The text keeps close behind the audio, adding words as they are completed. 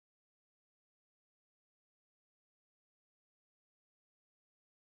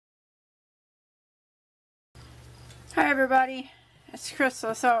Hi everybody, it's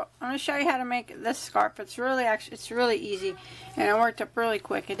Crystal. So I'm going to show you how to make this scarf. It's really easy, and it worked up really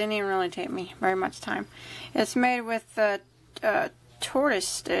quick. It didn't even really take me very much time. It's made with tortoise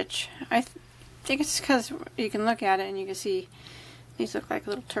stitch. I think it's because you can look at it and you can see these look like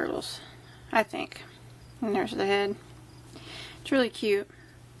little turtles, I think. And there's the head. It's really cute.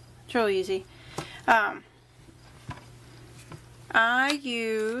 It's really easy. I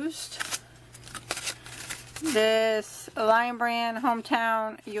used this Lion Brand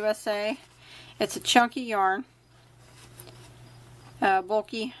Hometown USA. It's a chunky yarn,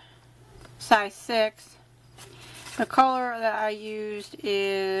 bulky, size 6. The color that I used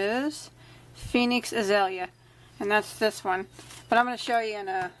is Phoenix Azalea, and that's this one. But I'm going to show you in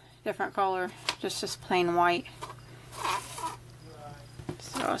a different color, just plain white.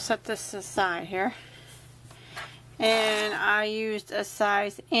 So I'll set this aside here. And I used a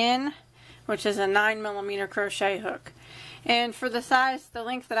size N, which is a 9mm crochet hook. And for the size, the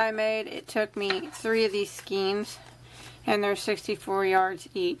length that I made, it took me 3 of these skeins, and they're 64 yards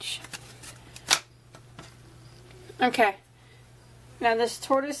each. Okay, now this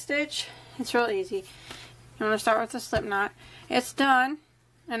tortoise stitch, it's real easy. You want to start with a slip knot. It's done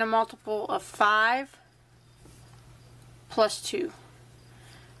in a multiple of 5 plus 2,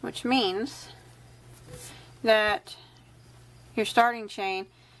 which means that your starting chain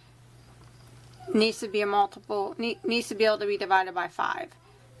needs to be a multiple, needs to be able to be divided by 5.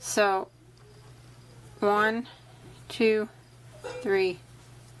 So 1, 2, 3,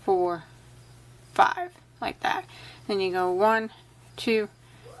 4, 5, like that. Then you go 1, 2,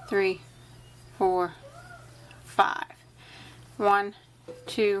 3, 4, 5. 1,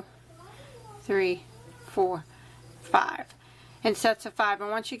 2, 3, 4, 5. In sets of 5.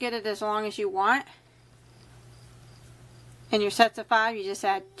 And once you get it as long as you want, in your sets of 5, you just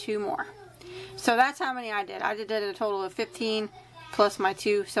add 2 more. So that's how many I did. I did a total of 15 plus my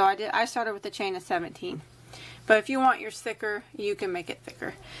 2. So I started with a chain of 17. But if you want yours thicker, you can make it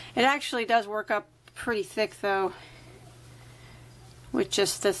thicker. It actually does work up pretty thick though. With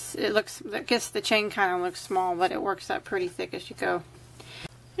just this, I guess the chain kind of looks small, but it works up pretty thick as you go.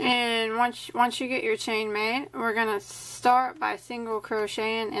 And once you get your chain made, we're gonna start by single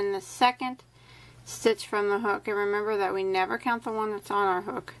crocheting in the second stitch from the hook. And remember that we never count the one that's on our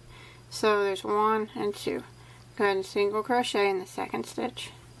hook. So there's 1 and 2. Go ahead and single crochet in the second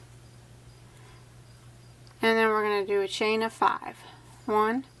stitch. And then we're going to do a chain of 5.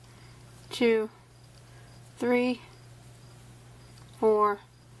 1, 2, 3, 4,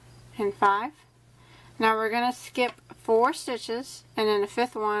 and 5. Now we're going to skip 4 stitches, and in the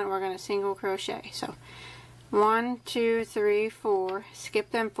 5th one we're going to single crochet. So 1, 2, 3, 4,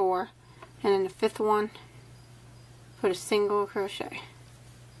 skip them 4, and in the 5th one put a single crochet.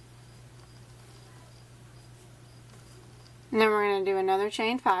 And then we're going to do another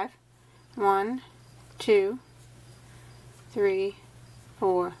chain 5. 1, 2, 3,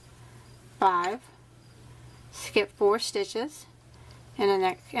 4, 5. Skip 4 stitches, and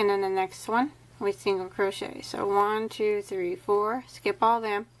then the next one we single crochet. So 1, 2, 3, 4. Skip all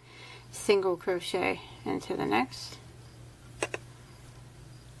them. Single crochet into the next,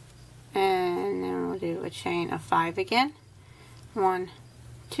 and then we'll do a chain of 5 again. 1,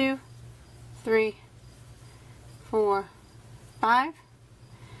 2, 3, 4, 5.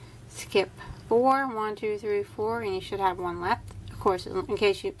 Skip 4. 1, 2, 3, 4, and you should have 1 left. Of course,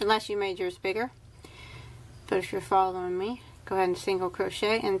 unless you made yours bigger. But if you're following me, go ahead and single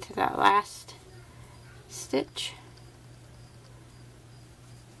crochet into that last stitch.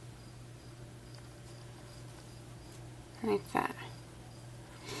 Like that.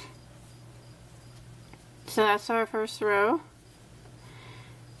 So that's our first row.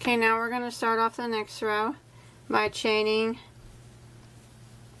 Okay, now we're going to start off the next row by chaining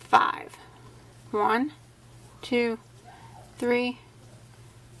 5. 1, 2, 3,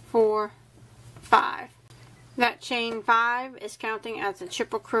 4, 5. That chain 5 is counting as a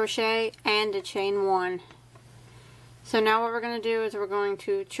triple crochet and a chain 1. So now what we're going to do is we're going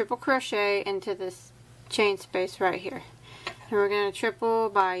to triple crochet into this chain space right here. And we're going to triple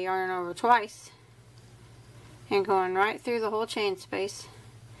by yarning over twice and going right through the whole chain space,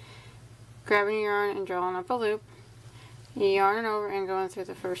 grabbing your yarn and drawing up a loop. You yarn over and going through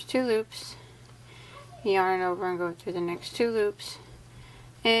the first 2 loops, yarn over and go through the next 2 loops,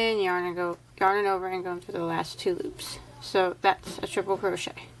 and yarning over and going through the last 2 loops. So that's a triple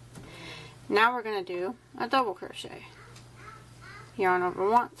crochet. Now we're going to do a double crochet. Yarn over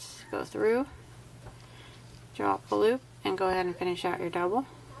once, go through, draw up a loop, and go ahead and finish out your double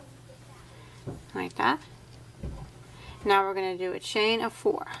like that. Now we're going to do a chain of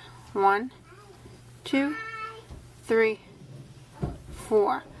 4. 1, 2, 3,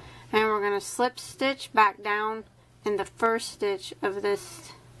 4. And we're going to slip stitch back down in the first stitch of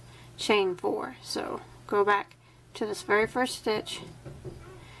this chain 4. So go back to this very first stitch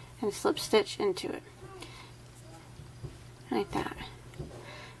and slip stitch into it. Like that.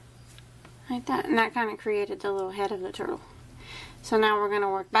 Like that. And that kind of created the little head of the turtle. So now we're going to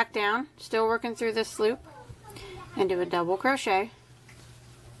work back down, still working through this loop, and do a double crochet.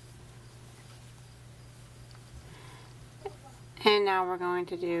 And now we're going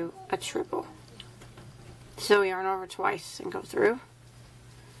to do a triple. So we yarn over twice and go through.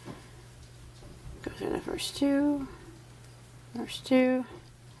 Go through the first 2,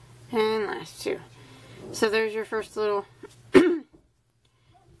 and last 2. So there's your first little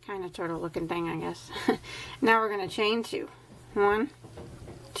kind of turtle looking thing, I guess. Now we're going to chain 2. 1,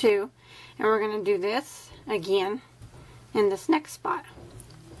 2, and we're going to do this again in this next spot.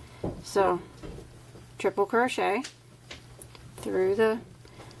 So triple crochet through the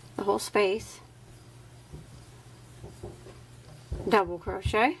whole space, double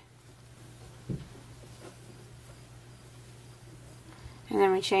crochet, and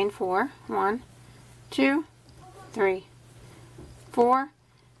then we chain 4. 1, 2, 3, 4.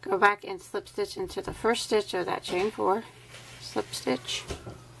 Go back and slip stitch into the first stitch of that chain 4. Slip stitch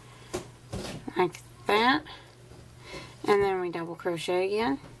like that, and then we double crochet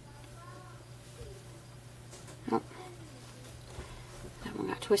again. Oh, that one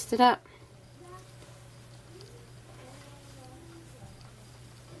got twisted up.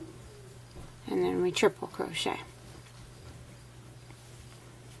 And then we triple crochet.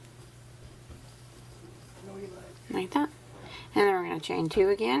 Like that. And then we're going to chain 2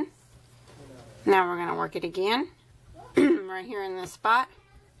 again. Now we're going to work it again right here in this spot.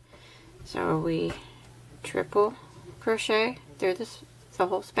 So we triple crochet through the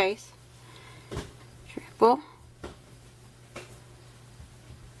whole space, triple,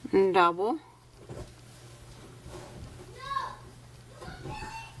 and double,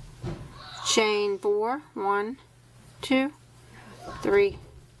 chain 4, 1, 2, 3,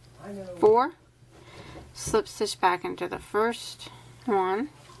 4, slip stitch back into the first one,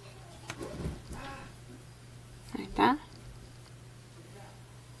 like that.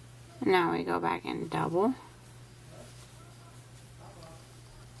 Now we go back and double,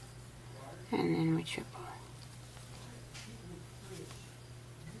 and then we triple,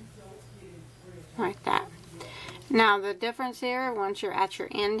 like that. Now the difference here, once you're at your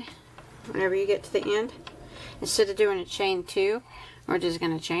end, whenever you get to the end, instead of doing a chain 2, we're just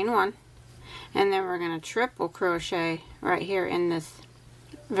going to chain 1, and then we're going to triple crochet right here in this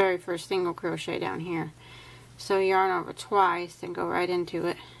very first single crochet down here. So yarn over twice and go right into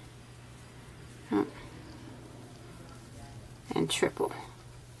it. And triple.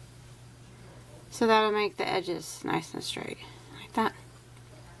 So that'll make the edges nice and straight, like that.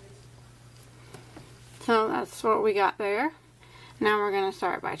 So that's what we got there. Now we're going to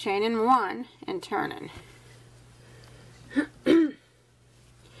start by chaining 1 and turning. My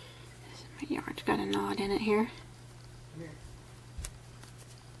yarn's got a knot in it here.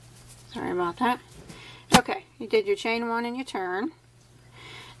 Sorry about that. Okay, you did your chain 1 and your turn.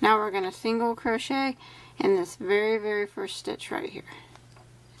 Now we're going to single crochet in this very first stitch right here.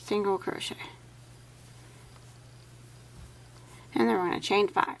 Single crochet. And then we're going to chain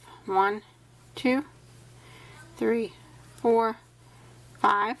 5. 1, 2, 3, 4,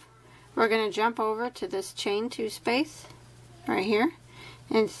 5. We're going to jump over to this chain 2 space right here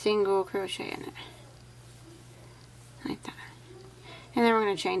and single crochet in it. Like that. And then we're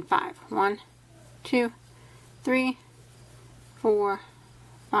going to chain 5. 1, 2, 3, 4,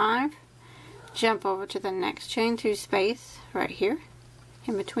 5. Jump over to the next chain 2 space right here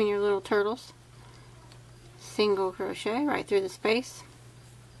in between your little turtles. Single crochet right through the space.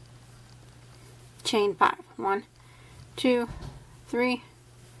 Chain 5. 1, 2, 3,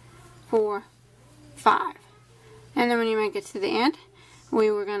 4, 5. And then when you make it to the end, we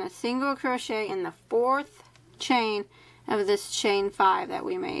were going to single crochet in the 4th chain of this chain 5 that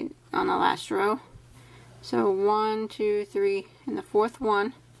we made on the last row. So 1, 2, 3, and the 4th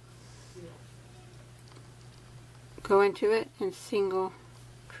one. Go into it and single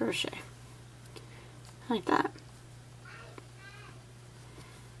crochet like that.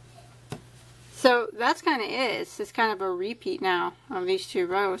 So that's kind of it. It's just kind of a repeat now of these 2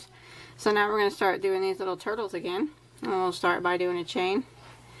 rows. So now we're going to start doing these little turtles again, and we'll start by doing a chain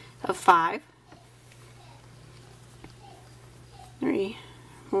of 5, 3,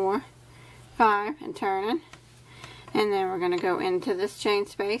 4, 5, and turning, and then we're going to go into this chain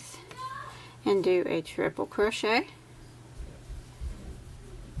space and do a triple crochet.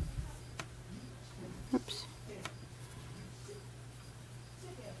 Oops.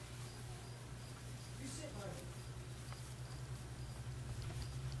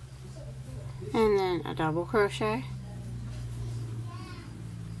 and then a double crochet,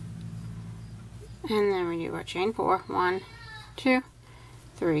 and then we do our chain 4, 1, 2,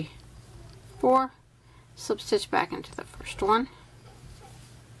 3, 4, slip stitch back into the first one,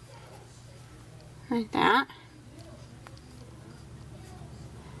 like that,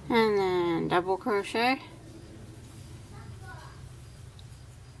 and then double crochet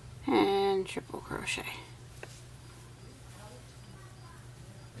and triple crochet.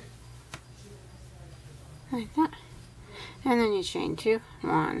 Like that. And then you chain 2,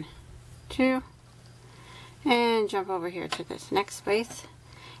 1, 2, and jump over here to this next space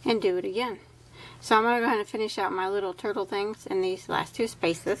and do it again. So I'm going to go ahead and finish out my little turtle things in these last 2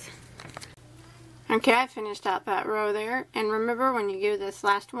 spaces. Okay, I finished out that row there, and remember when you do this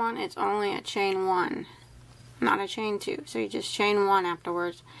last one, it's only a chain 1, not a chain 2, so you just chain 1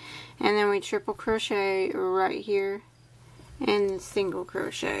 afterwards, and then we triple crochet right here and single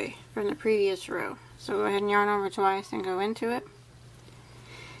crochet from the previous row. So go ahead and yarn over twice and go into it.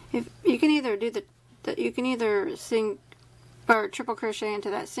 If you can either do you can either triple crochet into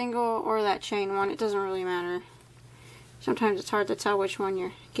that single or that chain 1. It doesn't really matter. Sometimes it's hard to tell which one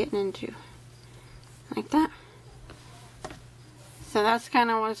you're getting into. Like that. So that's kind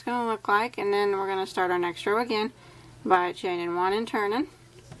of what it's going to look like, and then we're going to start our next row again by chaining 1 and turning,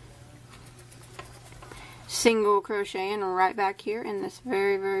 single crocheting right back here in this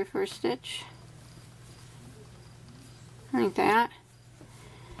very first stitch, like that,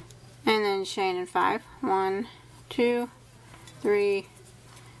 and then chaining 5, 1, 2, 3,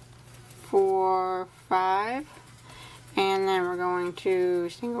 4, 5, and then we're going to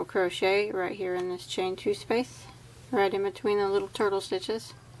single crochet right here in this chain 2 space, right in between the little turtle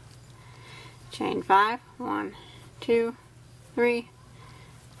stitches. Chain 5, 1, 2, 3,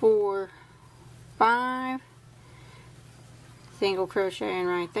 4, 5, single crocheting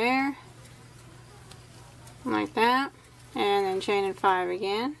right there, like that, and then chaining 5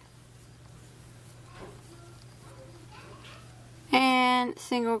 again, and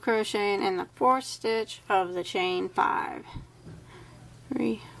single crocheting in the 4th stitch of the chain 5,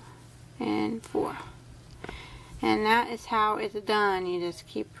 3, and 4. And that is how it's done. You just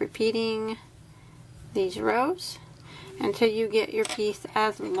keep repeating these rows until you get your piece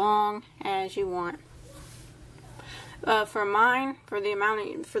as long as you want. For mine, for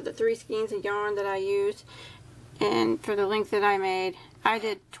the 3 skeins of yarn that I used, and for the length that I made, I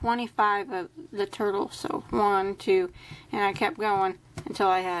did 25 of the turtle, so 1, 2, and I kept going until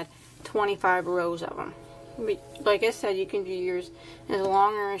I had 25 rows of them. Like I said, you can do yours as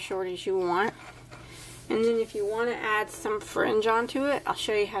long or as short as you want. And then if you want to add some fringe onto it, I'll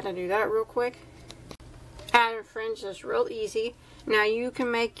show you how to do that real quick. Adding fringe is real easy. Now you can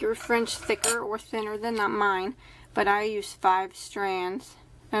make your fringe thicker or thinner than mine, but I use 5 strands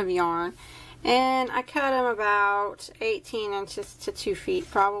of yarn. And I cut them about 18 inches to 2 feet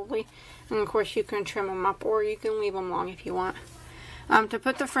probably. And of course you can trim them up or you can leave them long if you want. To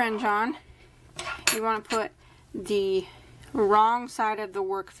put the fringe on, you want to put the wrong side of the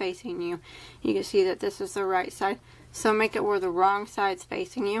work facing you. You can see that this is the right side. So make it where the wrong side's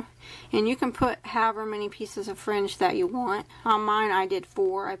facing you. And you can put however many pieces of fringe that you want. On mine I did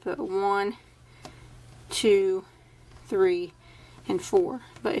 4. I put 1, 2, 3, and 4.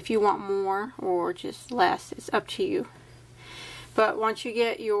 But if you want more or just less, it's up to you. But once you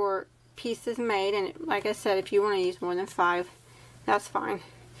get your pieces made, and like I said, if you want to use more than 5, that's fine.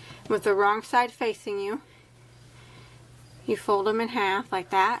 With the wrong side facing you, you fold them in half like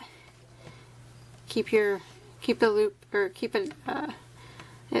that. Keep the loop, or keep it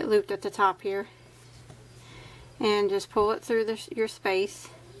looped at the top here, and just pull it through your space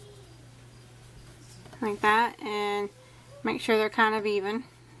like that, and make sure they're kind of even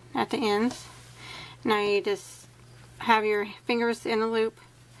at the ends. Now you just have your fingers in the loop,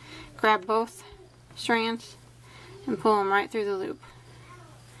 grab both strands and pull them right through the loop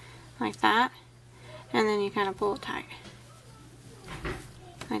like that, and then you kind of pull it tight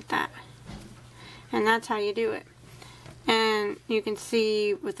like that. And that's how you do it. And you can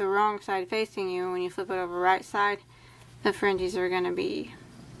see with the wrong side facing you, when you flip it over right side, the fringes are going to be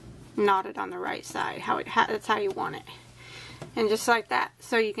knotted on the right side. That's how you want it. And just like that.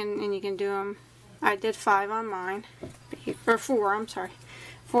 So you can do them. I did 5 on mine, or 4. I'm sorry,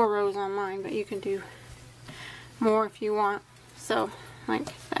 4 rows on mine. But you can do more if you want. So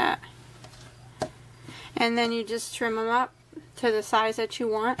like that. And then you just trim them up to the size that you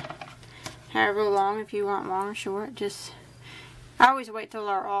want. However long, if you want long or short. I always wait till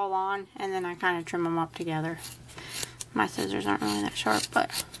they're all on, and then I kind of trim them up together. My scissors aren't really that sharp, but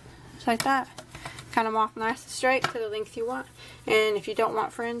it's like that. Kind cut them off nice and straight to the length you want. And if you don't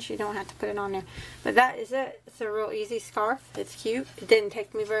want fringe, you don't have to put it on there. But that is it. It's a real easy scarf. It's cute. It didn't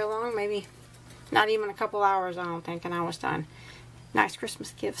take me very long, maybe not even a couple hours, I don't think, and I was done. Nice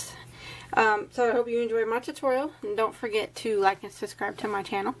Christmas gifts. So I hope you enjoyed my tutorial, and don't forget to like and subscribe to my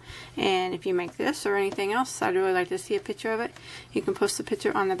channel. And if you make this or anything else, I'd really like to see a picture of it. You can post the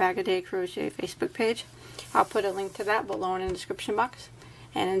picture on the Bagoday Crochet Facebook page. I'll put a link to that below in the description box.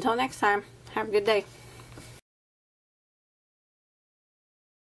 And until next time, have a good day.